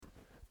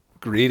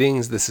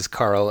Greetings, this is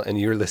Carl, and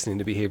you're listening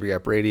to Behavior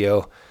Gap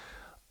Radio.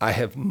 I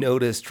have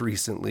noticed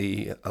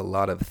recently a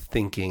lot of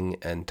thinking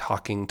and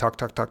talking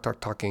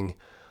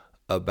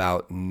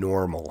about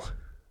normal.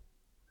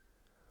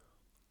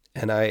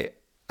 And I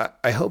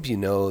hope you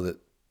know that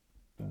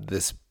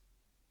this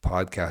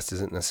podcast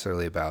isn't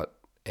necessarily about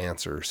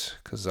answers,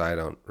 because I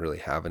don't really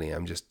have any.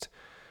 I'm just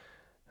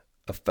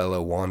a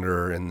fellow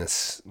wanderer in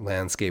this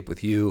landscape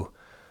with you.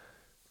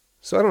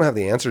 So I don't have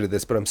the answer to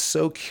this, but I'm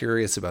so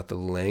curious about the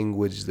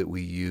language that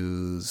we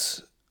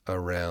use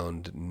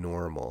around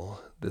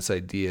normal. This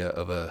idea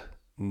of a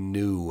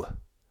new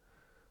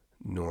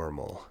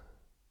normal,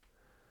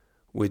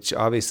 which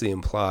obviously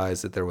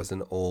implies that there was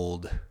an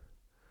old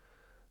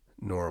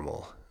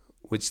normal,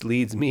 which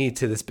leads me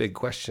to this big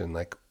question,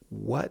 like,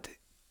 what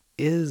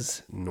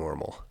is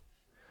normal?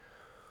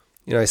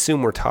 I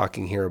assume we're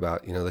talking here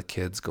about, the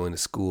kids going to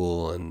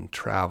school and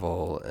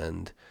travel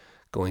and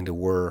going to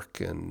work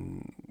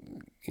and,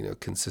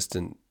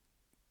 consistent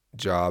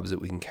jobs that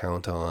we can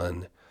count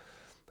on.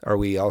 Are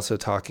we also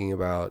talking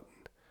about,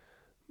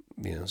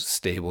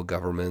 stable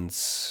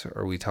governments?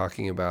 Are we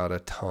talking about a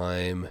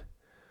time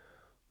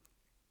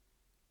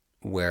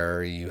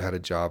where you had a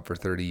job for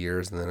 30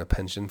 years and then a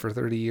pension for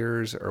 30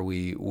 years?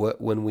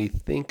 When we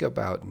think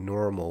about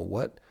normal,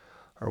 what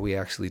are we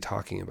actually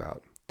talking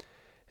about?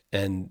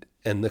 And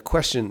the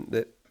question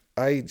that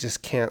I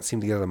just can't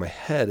seem to get out of my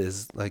head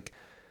is, like,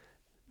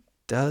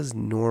 does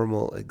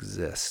normal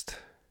exist?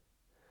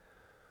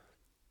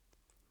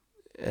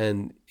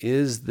 And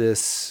is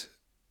this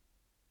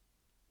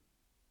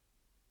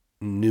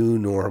new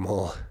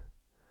normal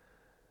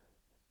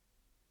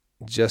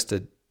just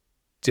a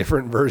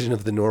different version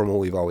of the normal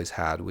we've always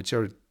had, which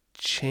our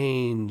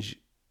change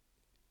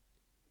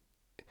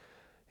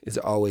is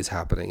always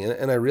happening?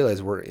 And I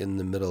realize we're in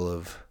the middle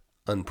of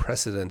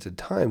unprecedented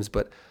times,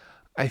 but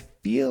I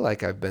feel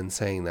like I've been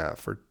saying that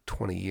for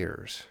 20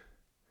 years.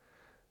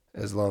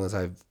 As long as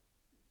I've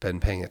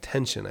been paying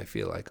attention, I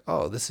feel like,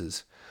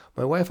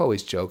 my wife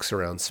always jokes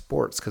around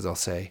sports, because I'll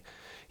say,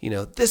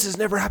 this has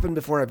never happened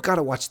before. I've got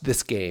to watch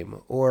this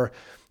game. Or,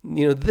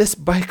 this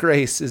bike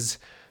race is,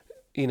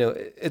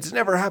 it's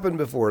never happened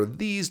before.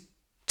 These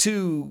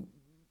two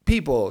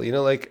people,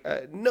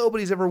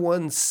 nobody's ever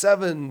won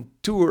 7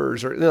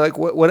 tours, or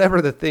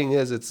whatever the thing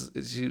is.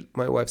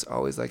 My wife's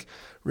always like,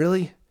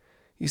 really?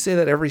 You say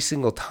that every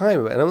single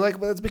time? And I'm like,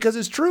 well, that's because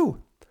it's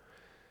true.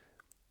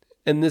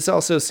 And this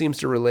also seems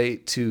to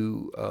relate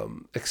to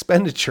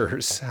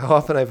expenditures. How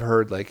often I've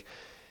heard, like,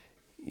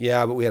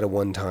 yeah, but we had a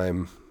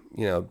one-time,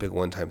 big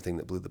one-time thing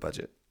that blew the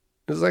budget.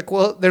 It's like,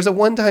 well, there's a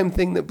one-time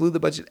thing that blew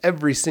the budget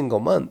every single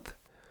month.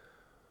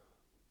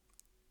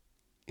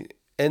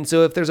 And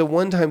so if there's a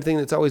one-time thing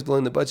that's always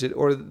blowing the budget,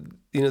 or,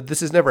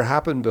 this has never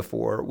happened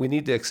before, we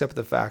need to accept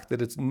the fact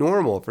that it's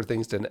normal for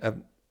things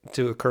to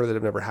occur that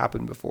have never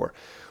happened before.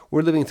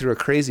 We're living through a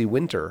crazy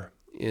winter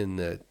in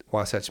the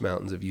Wasatch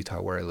Mountains of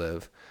Utah, where I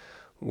live,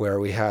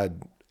 where we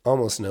had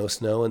almost no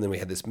snow, and then we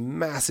had this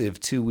massive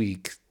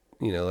 2-week,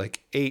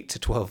 8 to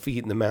 12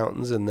 feet in the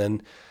mountains, and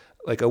then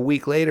like a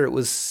week later it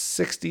was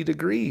 60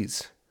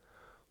 degrees.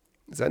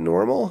 Is that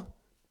normal?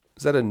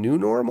 Is that a new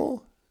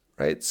normal?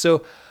 Right?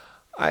 So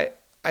I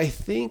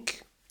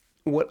think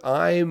what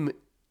I'm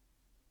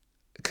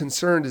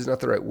concerned is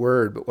not the right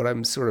word, but what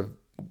I'm sort of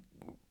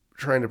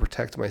trying to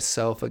protect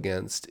myself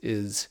against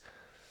is,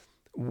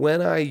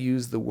 when I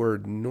use the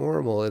word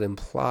normal, it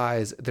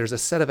implies there's a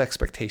set of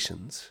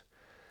expectations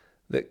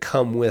that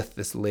come with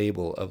this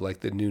label of,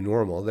 like, the new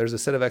normal. There's a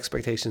set of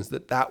expectations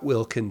that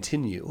will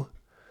continue.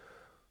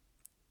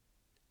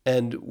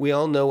 And we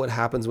all know what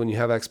happens when you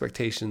have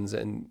expectations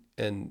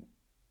and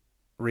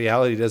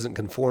reality doesn't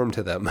conform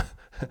to them.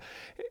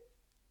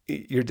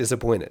 You're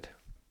disappointed.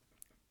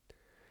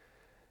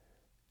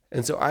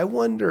 And so I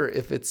wonder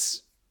if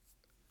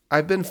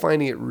I've been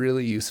finding it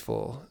really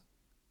useful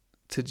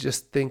to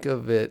just think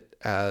of it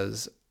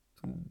as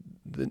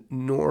the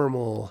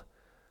normal.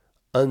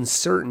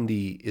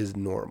 Uncertainty is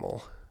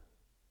normal.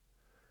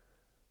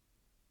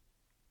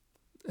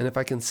 And if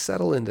I can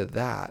settle into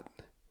that,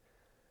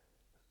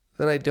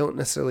 then I don't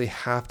necessarily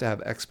have to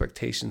have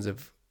expectations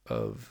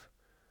of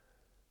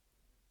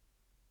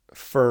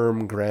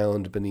firm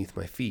ground beneath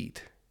my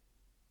feet.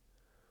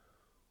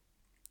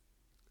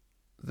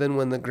 Then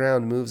when the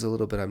ground moves a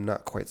little bit, I'm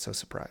not quite so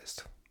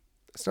surprised.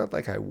 It's not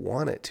like I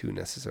want it to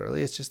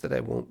necessarily. It's just that I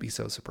won't be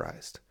so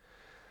surprised.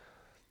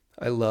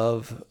 I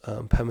love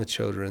Pema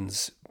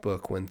Chodron's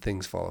book, When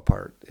Things Fall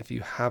Apart. If you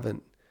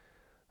haven't,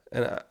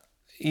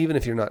 even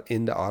if you're not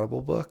into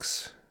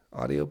audiobooks,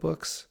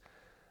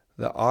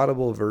 the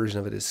audible version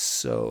of it is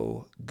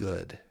so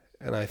good.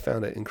 And I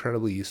found it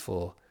incredibly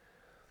useful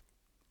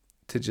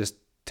to just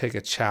take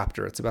a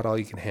chapter. It's about all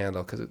you can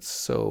handle because it's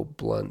so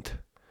blunt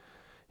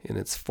in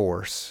its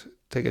force.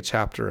 Take a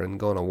chapter and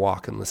go on a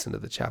walk and listen to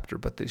the chapter.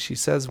 But she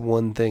says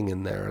one thing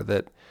in there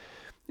that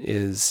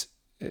has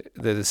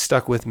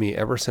stuck with me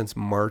ever since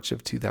March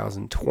of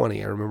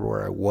 2020. I remember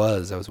where I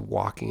was. I was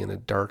walking in a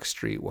dark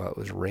street while it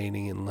was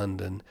raining in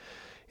London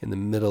in the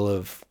middle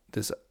of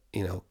this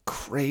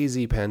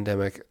crazy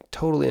pandemic,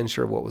 totally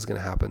unsure of what was going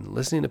to happen,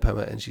 listening to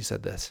Pema, and she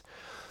said this: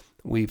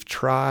 we've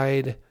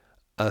tried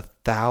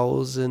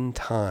 1,000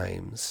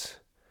 times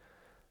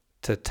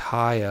to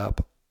tie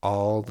up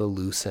all the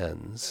loose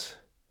ends,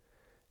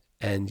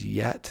 and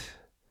yet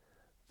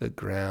the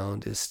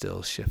ground is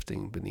still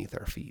shifting beneath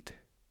our feet.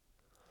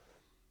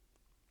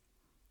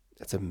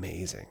 It's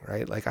amazing,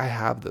 right? Like, I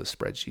have those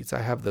spreadsheets.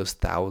 I have those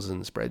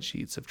 1,000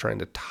 spreadsheets of trying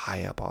to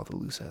tie up all the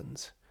loose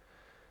ends.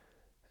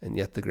 And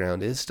yet the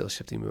ground is still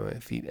shifting beneath my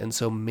feet. And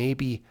so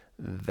maybe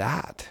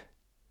that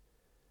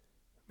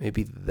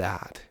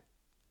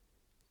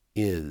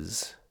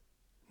is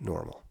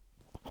normal.